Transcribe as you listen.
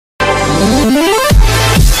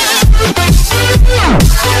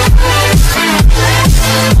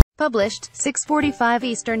Published, 6:45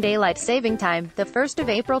 Eastern Daylight Saving Time, the 1st of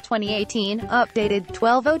April 2018, updated,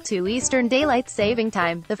 12:02 Eastern Daylight Saving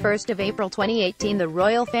Time, the 1st of April 2018. The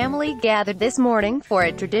royal family gathered this morning for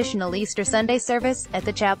a traditional Easter Sunday service at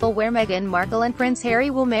the chapel where Meghan Markle and Prince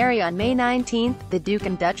Harry will marry on May 19. The Duke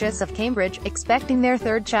and Duchess of Cambridge, expecting their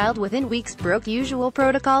third child within weeks, broke usual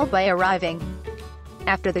protocol by arriving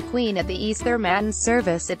after the Queen at the Easter Matin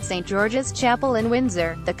service at St. George's Chapel in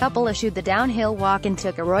Windsor. The couple issued the downhill walk and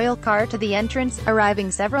took a royal car to the entrance, arriving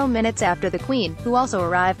several minutes after the Queen, who also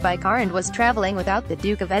arrived by car and was travelling without the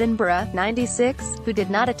Duke of Edinburgh, 96, who did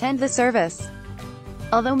not attend the service.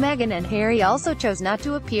 Although Meghan and Harry also chose not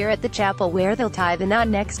to appear at the chapel where they'll tie the knot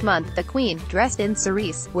next month, the Queen, dressed in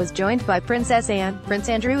cerise, was joined by Princess Anne, Prince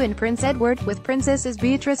Andrew and Prince Edward, with Princesses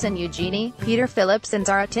Beatrice and Eugenie, Peter Phillips and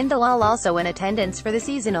Zara Tindall also in attendance for the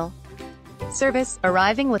seasonal service.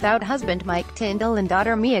 Arriving without husband Mike Tindall and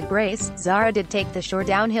daughter Mia Grace, Zara did take the short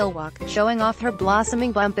downhill walk, showing off her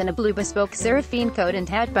blossoming bump in a blue bespoke seraphine coat and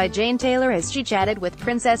hat by Jane Taylor as she chatted with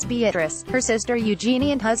Princess Beatrice, her sister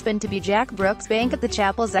Eugenie and husband-to-be Jack Brooks Bank at the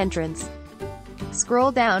chapel's entrance.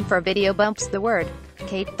 Scroll down for video bumps. The word.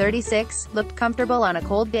 Kate, 36, looked comfortable on a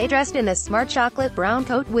cold day dressed in a smart chocolate brown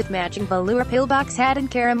coat with matching velour pillbox hat and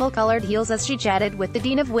caramel-colored heels as she chatted with the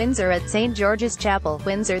Dean of Windsor at St. George's Chapel,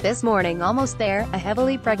 Windsor this morning. Almost there, a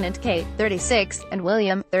heavily pregnant Kate, 36, and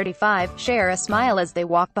William, 35, share a smile as they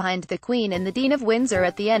walk behind the Queen and the Dean of Windsor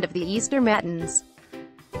at the end of the Easter Matins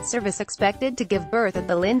service, expected to give birth at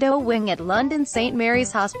the Lindo Wing at London St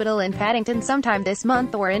Mary's Hospital in Paddington sometime this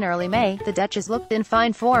month or in early May. The Duchess looked in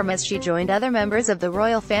fine form as she joined other members of the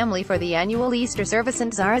royal family for the annual Easter service,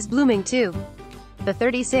 and Zara's blooming too. The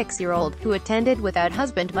 36-year-old, who attended without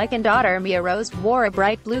husband Mike and daughter Mia Rose, wore a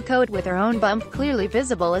bright blue coat with her own bump clearly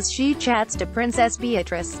visible as she chats to Princess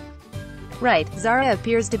Beatrice. Right, Zara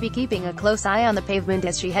appears to be keeping a close eye on the pavement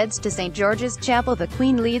as she heads to St. George's Chapel. The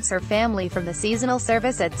Queen leads her family from the seasonal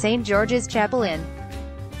service at St. George's Chapel in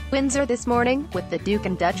Windsor this morning, with the Duke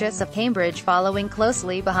and Duchess of Cambridge following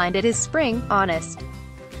closely behind. It is spring, honest.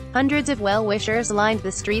 Hundreds of well-wishers lined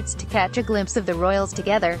the streets to catch a glimpse of the royals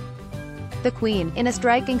together. The Queen, in a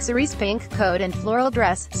striking cerise pink coat and floral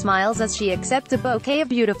dress, smiles as she accepts a bouquet of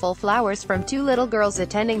beautiful flowers from two little girls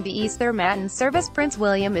attending the Easter Matin service. Prince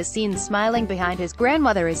William is seen smiling behind his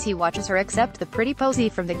grandmother as he watches her accept the pretty posy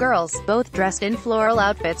from the girls, both dressed in floral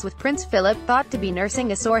outfits, with Prince Philip thought to be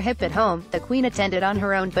nursing a sore hip at home. The Queen attended on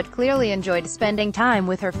her own but clearly enjoyed spending time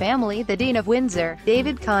with her family. The Dean of Windsor,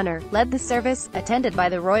 David Connor, led the service, attended by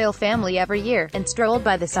the royal family every year, and strolled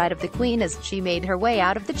by the side of the Queen as she made her way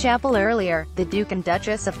out of the chapel earlier. The Duke and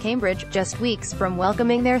Duchess of Cambridge, just weeks from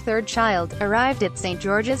welcoming their third child, arrived at St.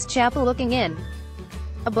 George's Chapel looking in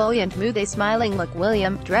a buoyant mood. A smiling look.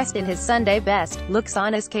 William, dressed in his Sunday best, looks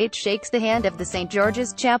on as Kate shakes the hand of the St.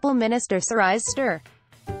 George's Chapel minister Sir Stir.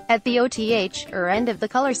 At the end of the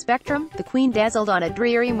color spectrum, the Queen dazzled on a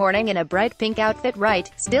dreary morning in a bright pink outfit, right,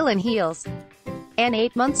 still in heels. And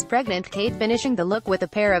 8 months pregnant Kate finishing the look with a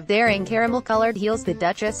pair of daring caramel-colored heels. The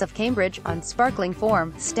Duchess of Cambridge, on sparkling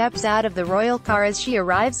form, steps out of the royal car as she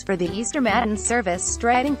arrives for the Easter Matin service,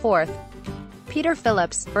 striding forth. Peter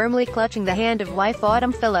Phillips, firmly clutching the hand of wife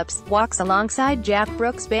Autumn Phillips, walks alongside Jack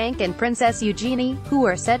Brooks Bank and Princess Eugenie, who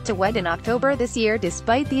are set to wed in October this year.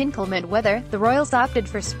 Despite the inclement weather, the royals opted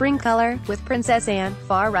for spring color, with Princess Anne,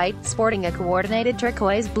 far right, sporting a coordinated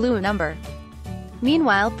turquoise blue number.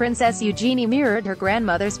 Meanwhile, Princess Eugenie mirrored her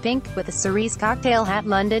grandmother's pink, with a cerise cocktail hat.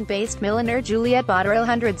 London-based milliner Juliet Botterill.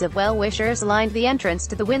 Hundreds of well-wishers lined the entrance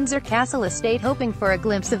to the Windsor Castle estate hoping for a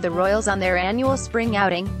glimpse of the royals on their annual spring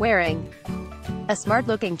outing, wearing a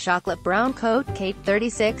smart-looking chocolate brown coat. Kate,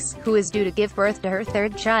 36, who is due to give birth to her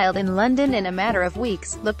third child in London in a matter of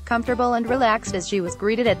weeks, looked comfortable and relaxed as she was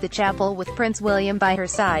greeted at the chapel with Prince William by her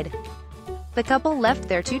side. The couple left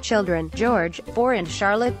their two children, George, 4 and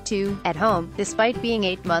Charlotte, 2, at home. Despite being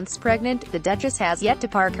 8 months pregnant, the Duchess has yet to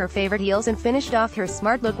park her favorite heels and finished off her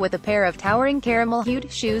smart look with a pair of towering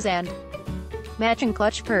caramel-hued shoes and matching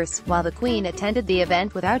clutch purse. While the Queen attended the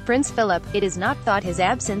event without Prince Philip, it is not thought his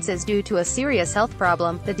absence is due to a serious health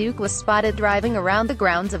problem. The Duke was spotted driving around the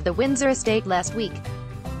grounds of the Windsor estate last week,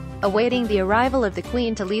 awaiting the arrival of the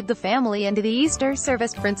Queen to lead the family into the Easter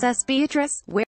service. Princess Beatrice,